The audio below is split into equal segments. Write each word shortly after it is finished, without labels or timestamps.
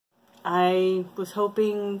I was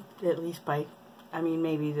hoping, at least I mean,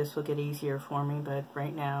 maybe this will get easier for me, but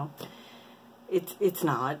right now, it's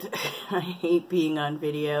not. I hate being on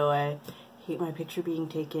video. I hate my picture being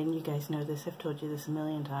taken. You guys know this. I've told you this a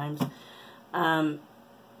million times.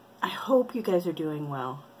 I hope you guys are doing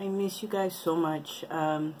well. I miss you guys so much.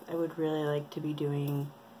 I would really like to be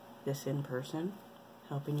doing this in person,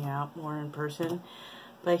 helping you out more in person.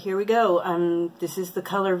 But here we go. This is the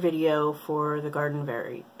color video for the Garden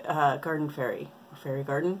Fairy, or Fairy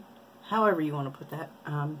Garden, however you want to put that.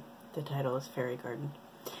 The title is Fairy Garden.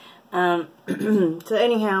 So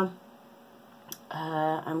anyhow,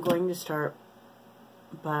 I'm going to start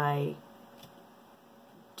by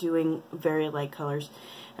doing very light colors,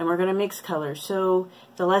 and we're going to mix colors. So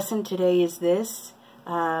the lesson today is this.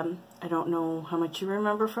 I don't know how much you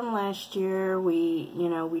remember from last year.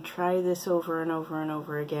 We try this over and over and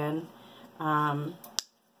over again. And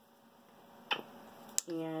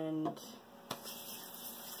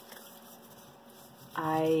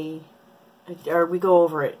we go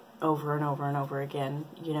over it over and over and over again,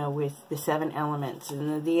 with the 7 elements.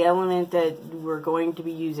 And the element that we're going to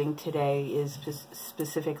be using today is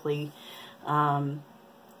specifically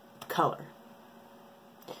color.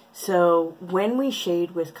 So when we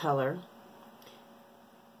shade with color,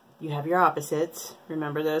 you have your opposites.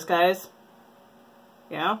 Remember those guys?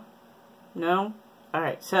 Yeah? No?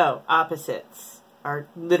 Alright, so opposites are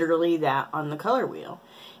literally that on the color wheel.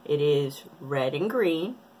 It is red and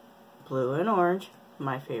green, blue and orange,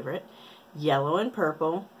 my favorite, yellow and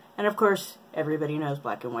purple, and of course everybody knows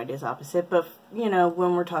black and white is opposite, but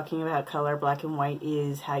when we're talking about color, black and white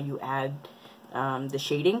is how you add the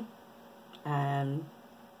shading.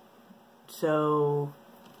 So,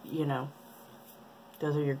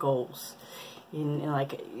 those are your goals.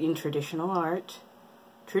 In traditional art,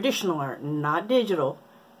 not digital,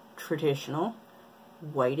 traditional,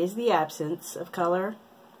 white is the absence of color,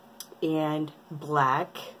 and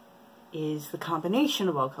black is the combination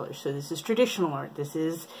of all colors. So this is traditional art. This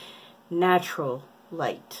is natural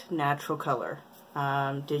light, natural color.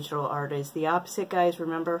 Digital art is the opposite, guys,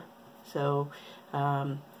 remember? So,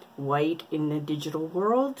 white in the digital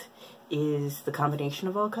world is the combination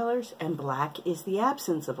of all colors, and black is the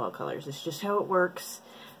absence of all colors. It's just how it works.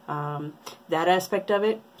 That aspect of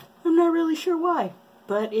it, I'm not really sure why,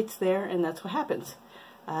 but it's there, and that's what happens.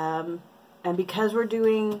 And because we're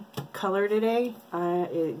doing color today,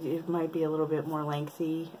 it might be a little bit more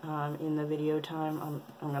lengthy in the video time.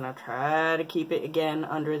 I'm going to try to keep it, again,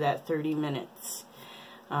 under that 30 minutes.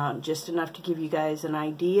 Just enough to give you guys an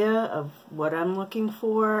idea of what I'm looking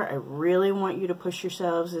for. I really want you to push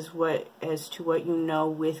yourselves as to what you know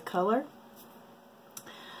with color.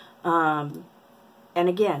 And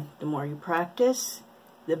again, the more you practice,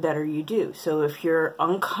 the better you do. So if you're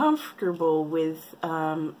uncomfortable with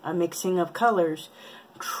a mixing of colors,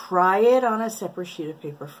 try it on a separate sheet of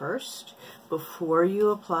paper first before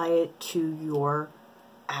you apply it to your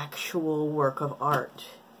actual work of art.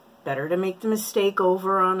 Better to make the mistake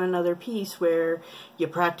over on another piece where you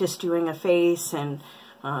practice doing a face and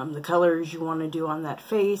the colors you want to do on that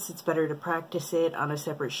face. It's better to practice it on a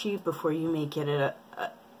separate sheet before you make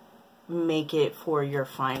it for your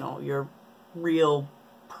final, your real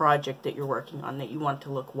project that you're working on, that you want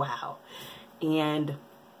to look wow. And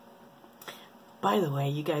by the way,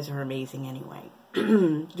 you guys are amazing anyway.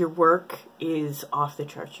 Your work is off the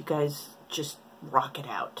charts. You guys just rock it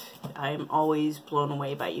out. I'm always blown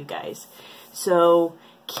away by you guys. So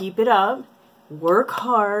keep it up, work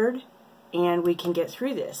hard, and we can get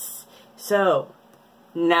through this. So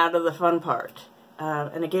now to the fun part.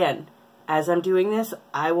 And again, as I'm doing this,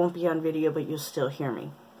 I won't be on video, but you'll still hear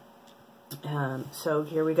me. So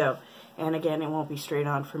here we go. And again, it won't be straight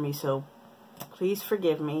on for me, so please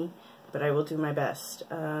forgive me, but I will do my best.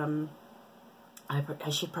 I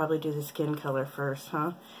should probably do the skin color first,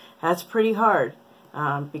 huh? That's pretty hard,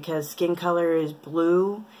 because skin color is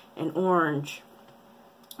blue and orange.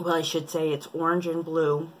 Well, I should say it's orange and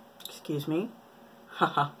blue. Excuse me.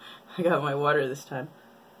 Haha, I got my water this time.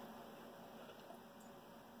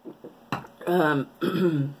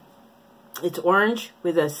 It's orange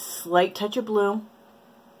with a slight touch of blue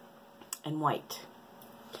and white.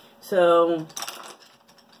 So,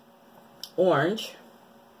 orange.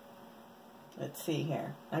 Let's see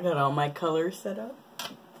here. I got all my colors set up.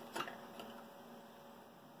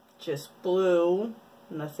 Just blue,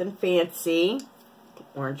 nothing fancy.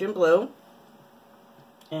 Orange and blue.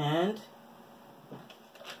 And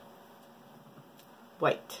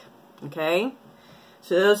white. Okay?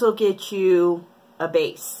 So those will get you a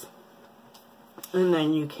base. And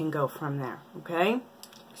then you can go from there. Okay?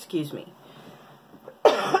 Excuse me.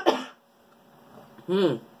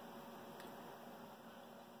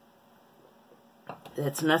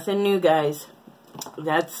 That's nothing new, guys.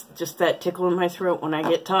 That's just that tickle in my throat when I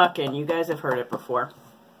get talking. You guys have heard it before.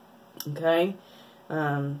 Okay?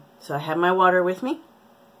 So I have my water with me.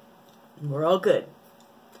 We're all good.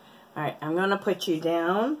 Alright, I'm going to put you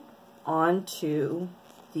down onto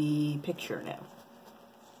the picture now.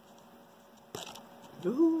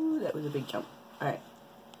 Ooh, that was a big jump. Alright.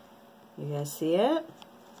 You guys see it?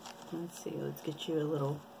 Let's see. Let's get you a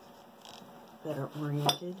little better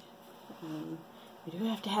oriented. I do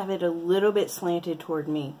have to have it a little bit slanted toward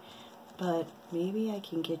me, but maybe I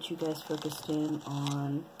can get you guys focused in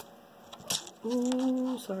on,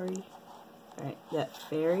 ooh, sorry. Alright, that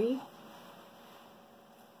fairy.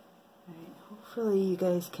 Alright, hopefully you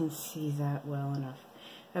guys can see that well enough.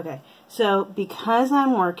 Okay, so because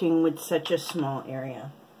I'm working with such a small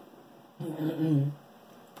area,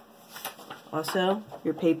 also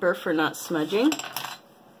your paper for not smudging,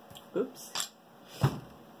 oops.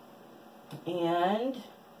 And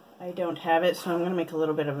I don't have it, so I'm going to make a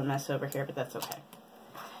little bit of a mess over here, but that's okay.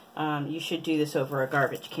 You should do this over a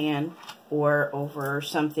garbage can or over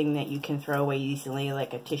something that you can throw away easily,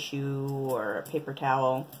 like a tissue or a paper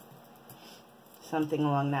towel, something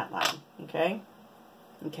along that line, okay?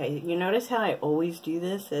 Okay, you notice how I always do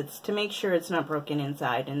this? It's to make sure it's not broken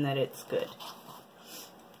inside and that it's good.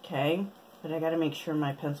 Okay, but I got to make sure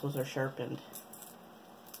my pencils are sharpened.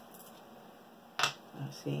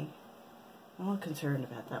 Let's see. I'm a little concerned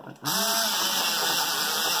about that one.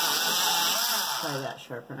 Try that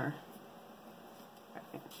sharpener.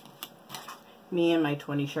 Right. Me and my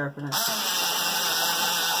 20 sharpener.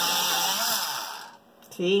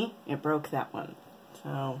 See? It broke that one.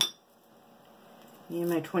 So, me and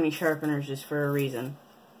my 20 sharpeners is for a reason.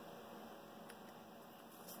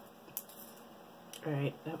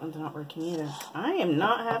 Alright, that one's not working either. I am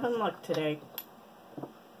not having luck today.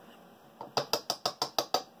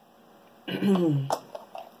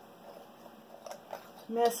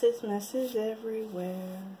 Messes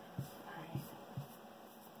everywhere. Alright.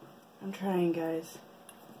 I'm trying, guys.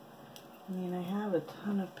 I mean, I have a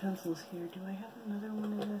ton of pencils here. Do I have another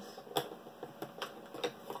one of this?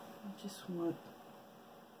 I just want...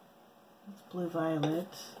 It's blue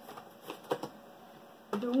violet.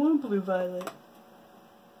 I don't want blue violet.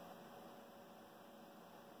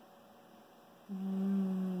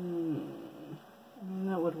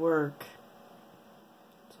 That would work.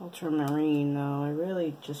 Ultramarine, though. I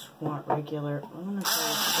really just want regular. I'm gonna try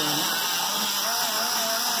this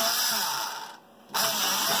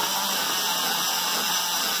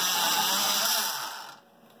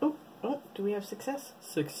again. Oh, do we have success?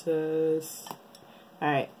 Success.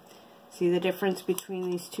 Alright. See the difference between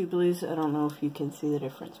these two blues? I don't know if you can see the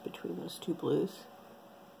difference between those two blues.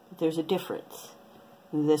 But there's a difference.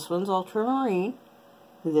 This one's ultramarine.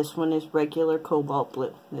 This one is regular cobalt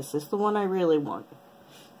blue. This is the one I really want.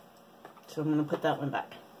 So I'm going to put that one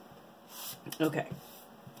back. Okay.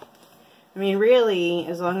 I mean, really,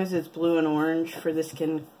 as long as it's blue and orange for the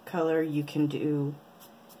skin color, you can do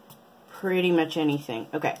pretty much anything.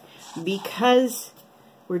 Okay. Because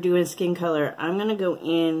we're doing skin color, I'm going to go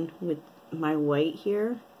in with my white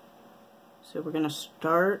here. So we're going to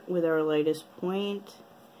start with our lightest point.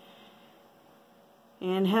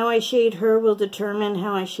 And how I shade her will determine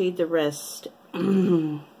how I shade the rest.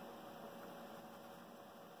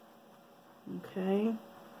 Okay,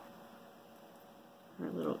 her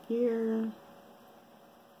little ear.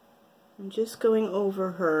 I'm just going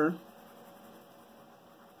over her,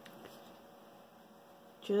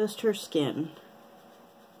 just her skin.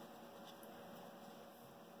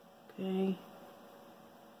 Okay,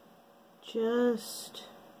 just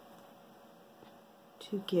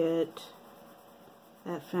to get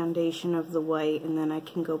that foundation of the white, and then I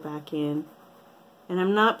can go back in. And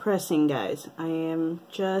I'm not pressing, guys. I am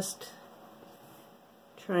just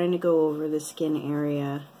trying to go over the skin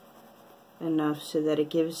area enough so that it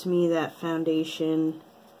gives me that foundation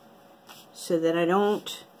so that I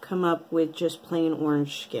don't come up with just plain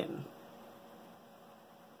orange skin.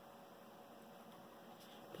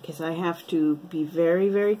 Because I have to be very,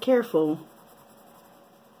 very careful.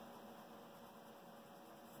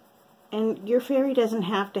 And your fairy doesn't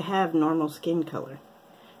have to have normal skin color.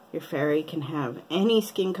 Your fairy can have any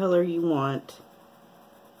skin color you want.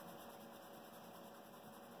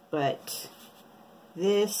 But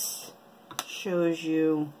this shows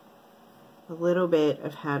you a little bit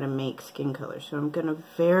of how to make skin color. So I'm going to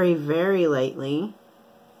very, very lightly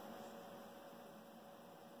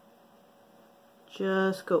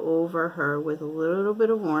just go over her with a little bit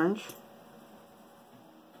of orange.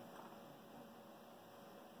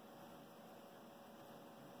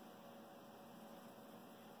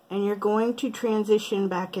 And you're going to transition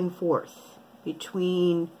back and forth.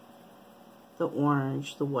 between the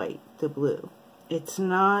orange, the white, the blue. It's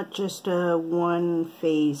not just a one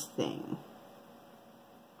phase thing,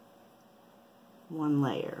 one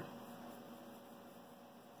layer.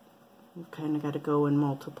 We've kind of got to go in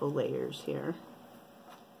multiple layers here.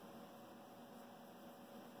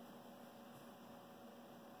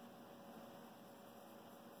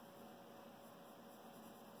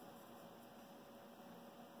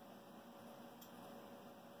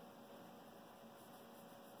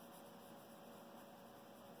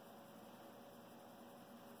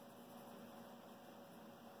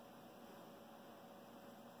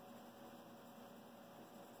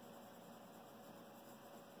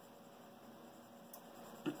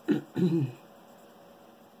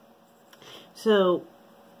 So,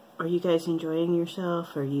 are you guys enjoying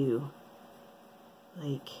yourself? Are you,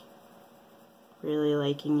 like, really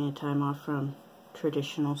liking your time off from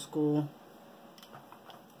traditional school?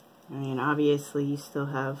 I mean, obviously you still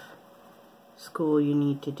have school you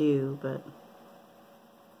need to do, but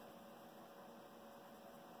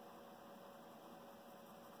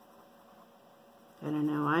I don't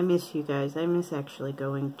know. I miss you guys. I miss actually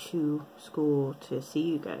going to school to see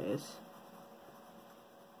you guys.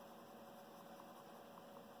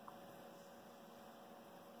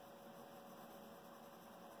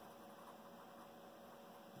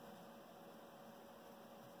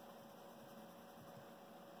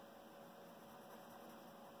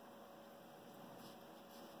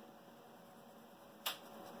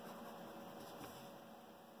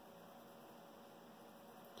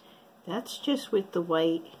 That's just with the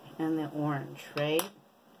white and the orange, right?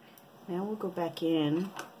 Now we'll go back in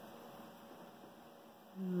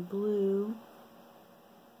the blue.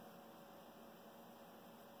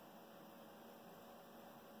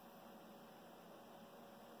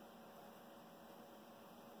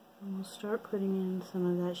 And we'll start putting in some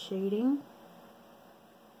of that shading.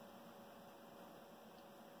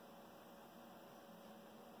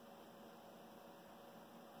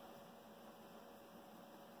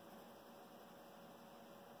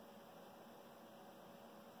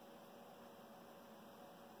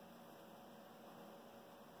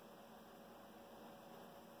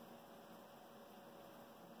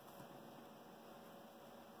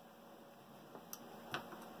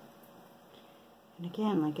 And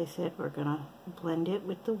again, like I said, we're going to blend it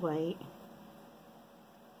with the white.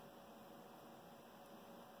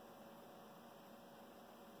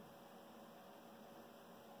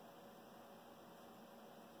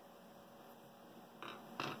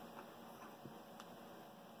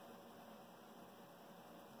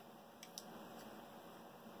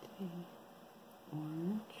 Okay.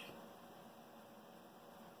 Orange.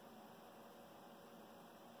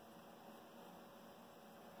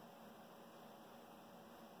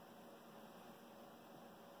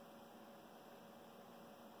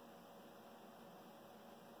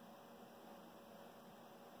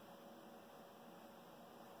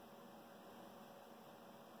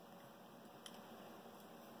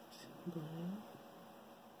 Blue.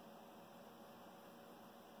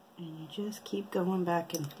 And you just keep going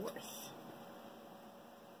back and forth.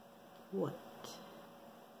 What?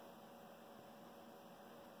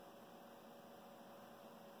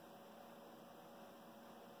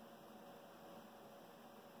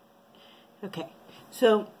 Okay,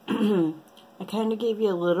 so I kind of gave you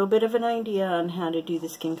a little bit of an idea on how to do the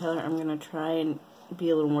skin color. I'm going to try and be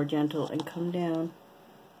a little more gentle and come down.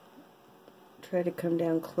 Try to come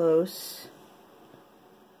down close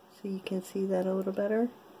so you can see that a little better.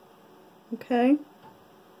 Okay,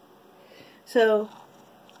 so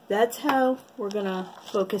that's how we're gonna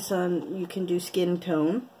focus on. You can do skin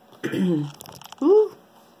tone. Ooh,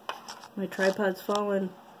 my tripod's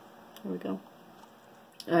fallen. There we go.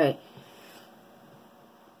 Alright,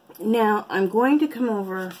 now I'm going to come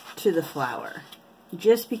over to the flower,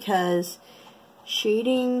 just because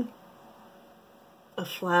shading a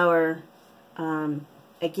flower,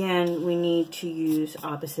 again, we need to use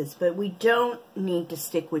opposites, but we don't need to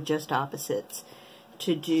stick with just opposites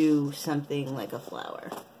to do something like a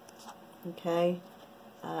flower. Okay,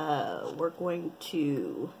 we're going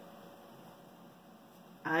to,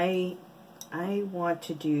 I want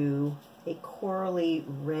to do a corally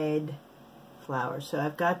red flower, so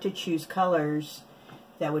I've got to choose colors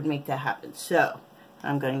that would make that happen. So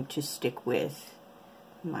I'm going to stick with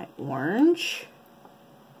my orange.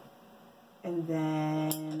 And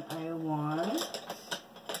then I want,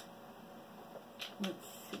 let's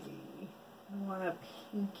see, I want a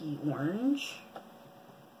pinky orange.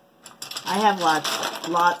 I have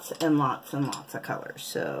lots and lots of colors.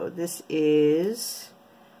 So this is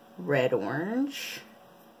red orange.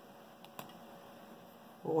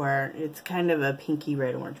 or it's kind of a pinky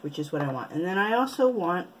red-orange, which is what I want. And then I also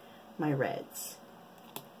want my reds.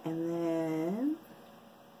 And then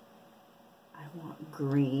I want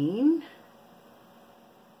green.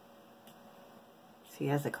 See,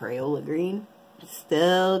 has a Crayola green. It's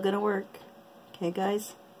still gonna work. Okay,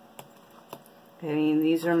 guys. I mean,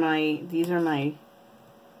 these are my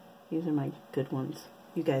good ones.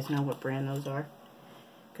 You guys know what brand those are,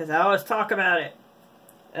 because I always talk about it.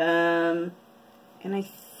 And I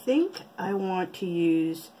think I want to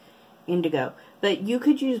use indigo, but you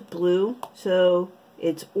could use blue. So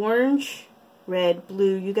it's orange, red,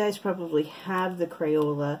 blue. You guys probably have the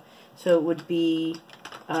Crayola, so it would be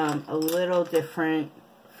a little different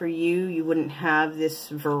for you. You wouldn't have this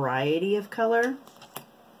variety of color,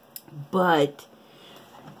 but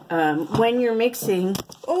when you're mixing,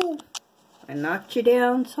 oh, I knocked you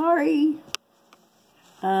down, sorry.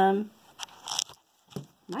 My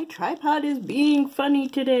tripod is being funny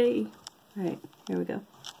today. Alright, here we go.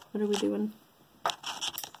 What are we doing?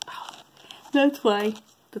 Oh, that's why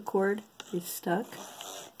the cord is stuck.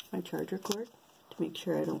 My charger cord, to make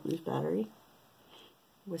sure I don't lose battery,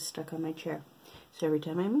 was stuck on my chair. So every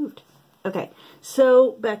time I moved. Okay,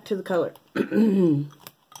 so back to the color.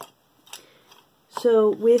 So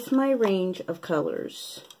with my range of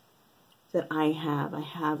colors that I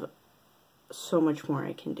have so much more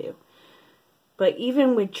I can do. But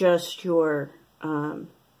even with just your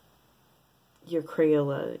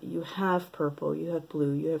Crayola, you have purple, you have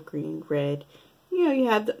blue, you have green, red. You know, you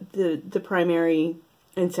have the primary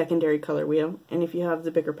and secondary color wheel. And if you have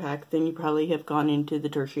the bigger pack, then you probably have gone into the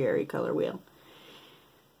tertiary color wheel.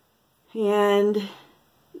 And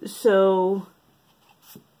so,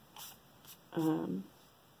 you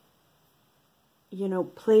know,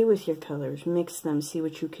 play with your colors, mix them, see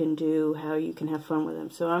what you can do, how you can have fun with them.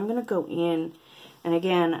 So I'm going to go in, and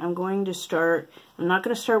again, I'm not going to start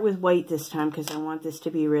with white this time because I want this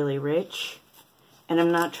to be really rich. And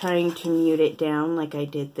I'm not trying to mute it down like I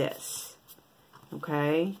did this.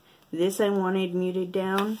 Okay? This I wanted muted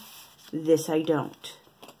down, this I don't.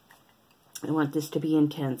 I want this to be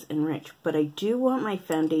intense and rich, but I do want my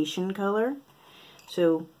foundation color.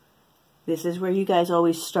 So this is where you guys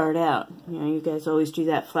always start out. You know, you guys always do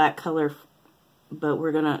that flat color, but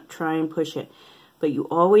we're going to try and push it. But you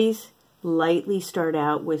always lightly start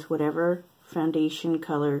out with whatever foundation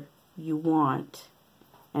color you want.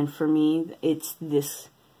 And for me, it's this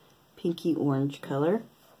pinky orange color.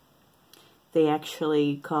 They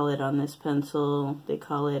actually call it on this pencil, they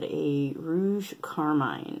call it a Rouge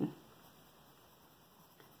Carmine,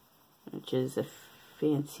 which is a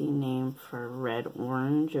fancy name for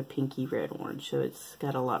red-orange, a pinky red-orange. So it's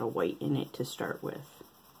got a lot of white in it to start with.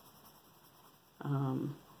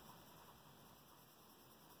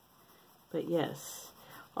 But yes,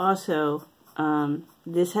 also,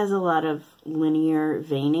 this has a lot of linear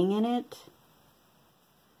veining in it.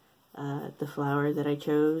 The flower that I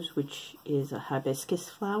chose, which is a hibiscus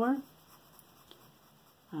flower.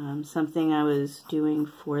 Something I was doing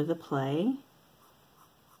for the play.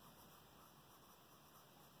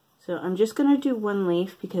 So I'm just going to do one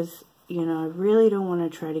leaf because, you know, I really don't want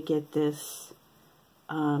to try to get this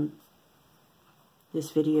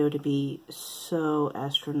this video to be so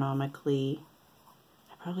astronomically.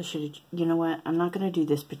 I probably should have, you know what, I'm not going to do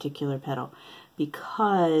this particular petal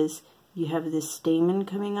because you have this stamen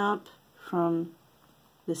coming up from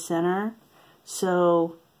the center.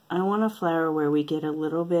 So I want a flower where we get a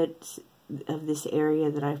little bit of this area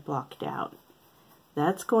that I've blocked out.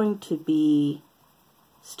 That's going to be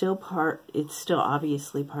still part, it's still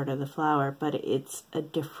obviously part of the flower, but it's a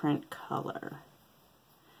different color.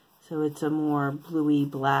 So it's a more bluey,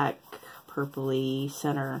 black, purpley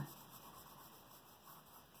center.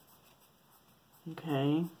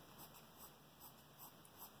 Okay.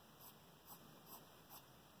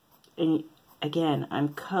 And again,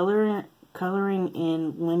 I'm coloring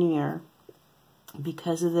in linear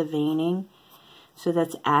because of the veining. So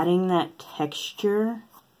that's adding that texture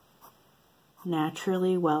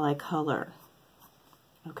naturally while I color.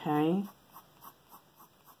 Okay?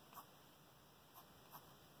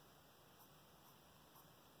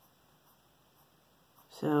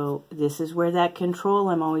 So this is where that control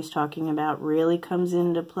I'm always talking about really comes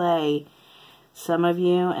into play. Some of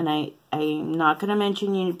you, and I'm not going to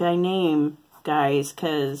mention you by name, guys,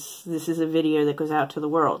 because this is a video that goes out to the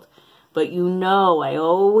world. But you know I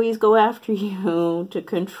always go after you to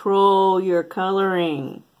control your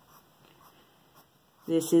coloring.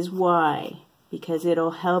 This is why. Because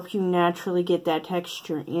it'll help you naturally get that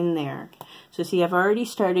texture in there. So see, I've already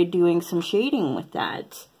started doing some shading with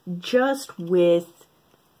that. Just with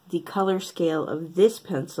the color scale of this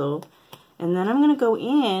pencil. And then I'm going to go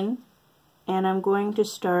in and I'm going to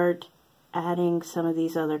start adding some of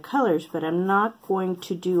these other colors, but I'm not going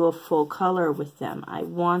to do a full color with them. I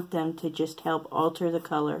want them to just help alter the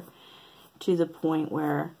color to the point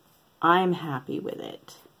where I'm happy with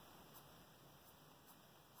it.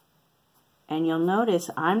 And you'll notice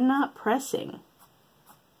I'm not pressing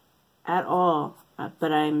at all,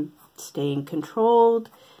 but I'm staying controlled.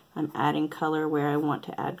 I'm adding color where I want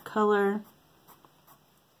to add color.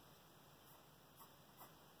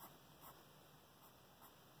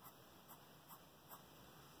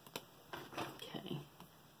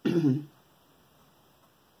 Okay.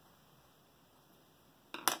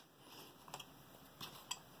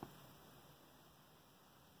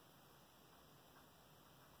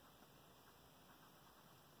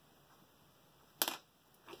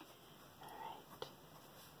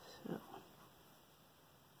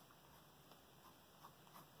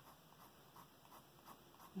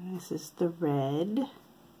 This is the red.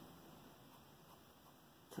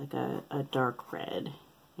 It's like a dark red.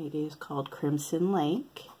 It is called Crimson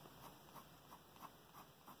Lake.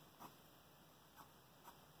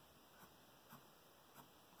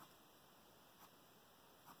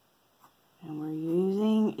 And we're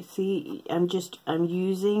using, see, I'm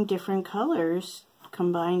using different colors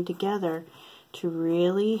combined together to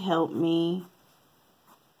really help me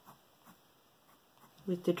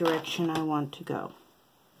with the direction I want to go.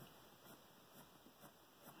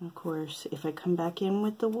 Of course, if I come back in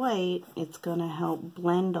with the white, it's going to help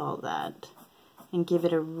blend all that and give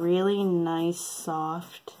it a really nice,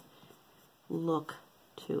 soft look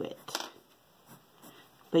to it.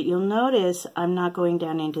 But you'll notice I'm not going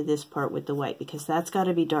down into this part with the white because that's got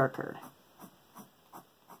to be darker.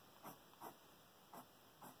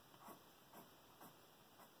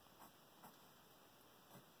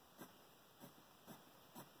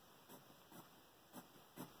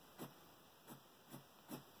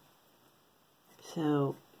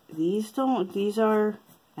 So these are,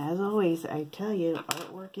 as always, I tell you,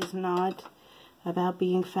 artwork is not about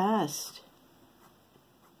being fast.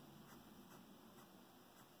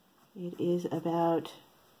 It is about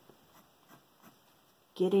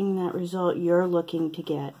getting that result you're looking to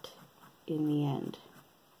get in the end.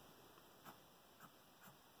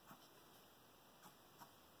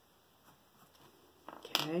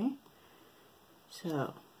 Okay,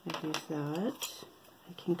 so I use that.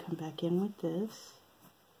 I can come back in with this,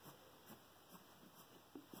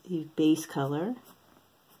 the base color.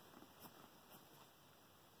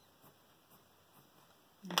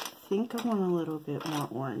 I think I want a little bit more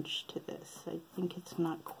orange to this. I think it's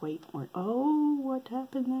not quite orange. Oh, what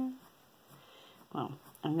happened there? Well,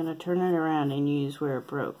 I'm going to turn it around and use where it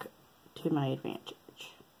broke to my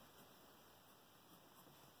advantage,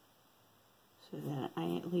 so that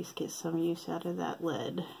I at least get some use out of that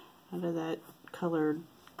lead, out of that colored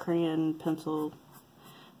crayon pencil.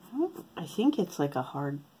 I think it's like a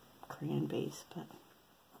hard crayon base, but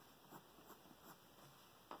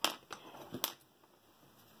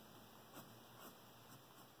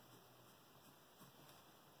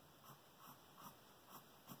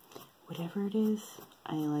whatever it is,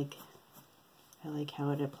 I like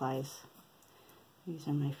how it applies. These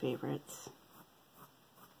are my favorites.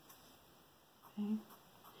 Okay.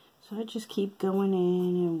 So I just keep going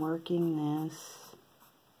in and working this.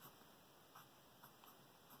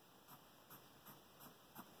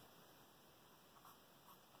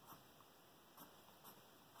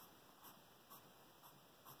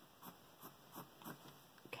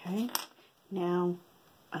 Okay, now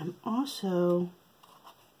I'm also,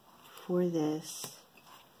 for this,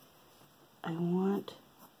 I want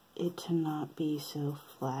it to not be so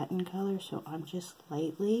flat in color, so I'm just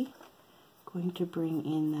lightly going to bring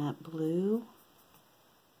in that blue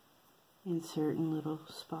in certain little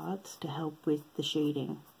spots to help with the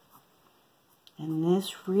shading. And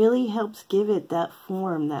this really helps give it that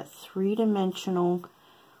form, that three-dimensional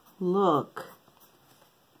look.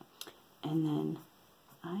 And then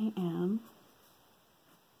I am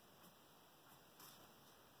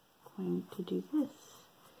going to do this.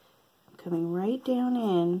 I'm coming right down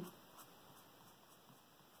in.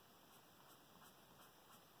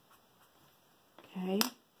 Okay,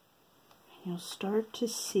 and you'll start to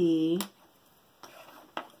see,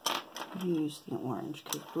 use the orange,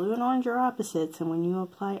 because blue and orange are opposites, and when you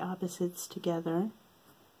apply opposites together,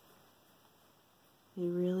 they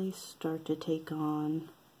really start to take on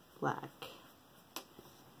black.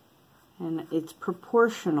 And it's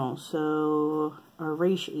proportional, so, or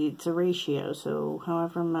ratio, it's a ratio, so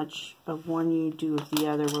however much of one you do of the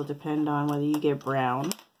other will depend on whether you get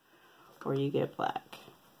brown or you get black.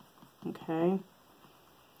 Okay?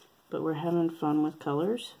 but we're having fun with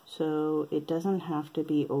colors, so it doesn't have to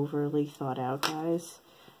be overly thought out, guys.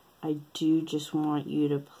 I do just want you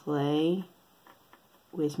to play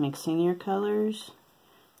with mixing your colors,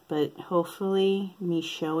 but hopefully me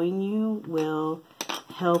showing you will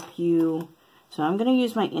help you. So I'm going to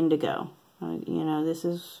use my indigo. You know, this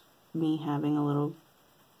is me having a little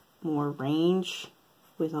more range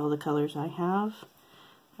with all the colors I have.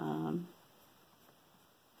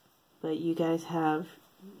 But you guys have,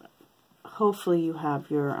 hopefully you have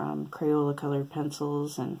your Crayola colored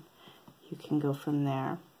pencils, and you can go from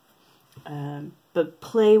there. But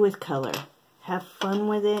play with color. Have fun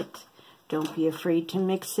with it. Don't be afraid to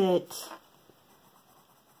mix it.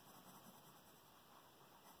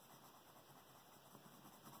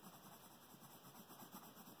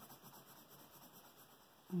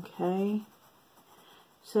 Okay.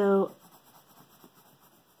 So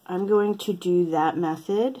I'm going to do that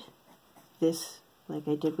method, this, like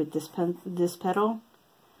I did with this petal,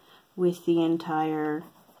 with the entire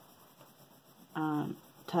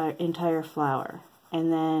entire flower.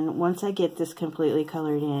 And then once I get this completely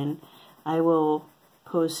colored in, I will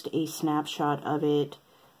post a snapshot of it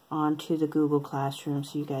onto the Google Classroom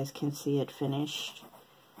so you guys can see it finished.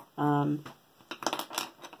 And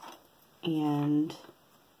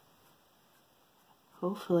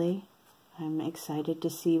hopefully, I'm excited to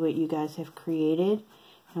see what you guys have created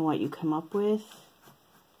and what you come up with.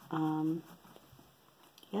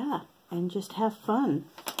 Yeah, and just have fun.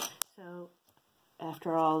 So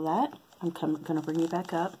after all that, I'm going to bring you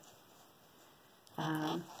back up,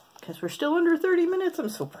 because we're still under 30 minutes. I'm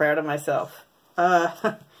so proud of myself.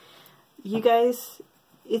 You guys,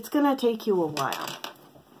 it's going to take you a while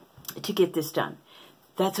to get this done.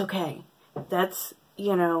 That's okay. That's,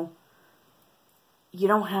 you know, you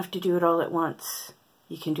don't have to do it all at once.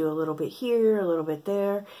 You can do a little bit here, a little bit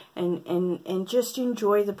there, and just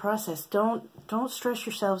enjoy the process. Don't stress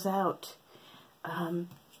yourselves out.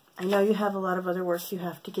 I know you have a lot of other work you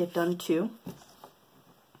have to get done too.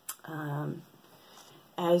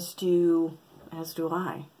 As do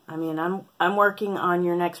I. I mean, I'm working on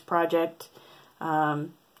your next project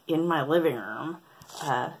in my living room,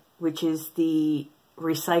 which is the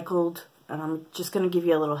recycled. And I'm just going to give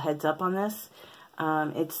you a little heads up on this.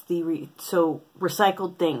 It's the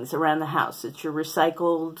recycled things around the house. It's your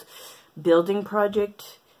recycled building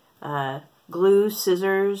project, glue,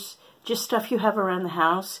 scissors, just stuff you have around the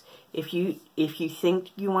house. If you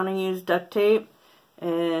think you want to use duct tape,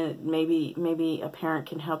 maybe a parent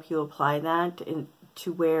can help you apply that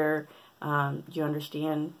to where you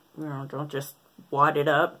understand. You know, don't just wad it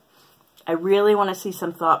up. I really want to see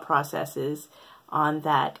some thought processes on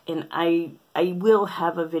that, and I will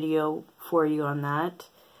have a video for you on that.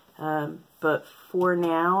 But for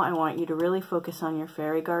now, I want you to really focus on your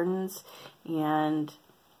fairy gardens and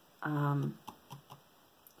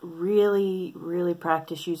really, really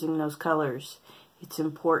practice using those colors. It's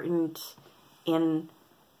important in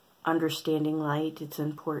understanding light. It's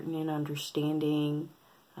important in understanding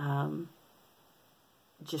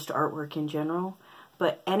just artwork in general.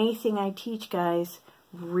 But anything I teach, guys,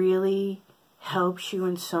 really helps you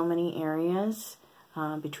in so many areas,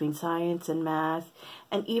 between science and math,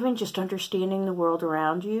 and even just understanding the world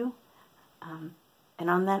around you. And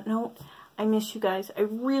on that note, I miss you guys. I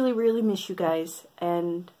really, really miss you guys,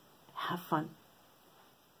 and have fun.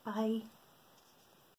 Bye.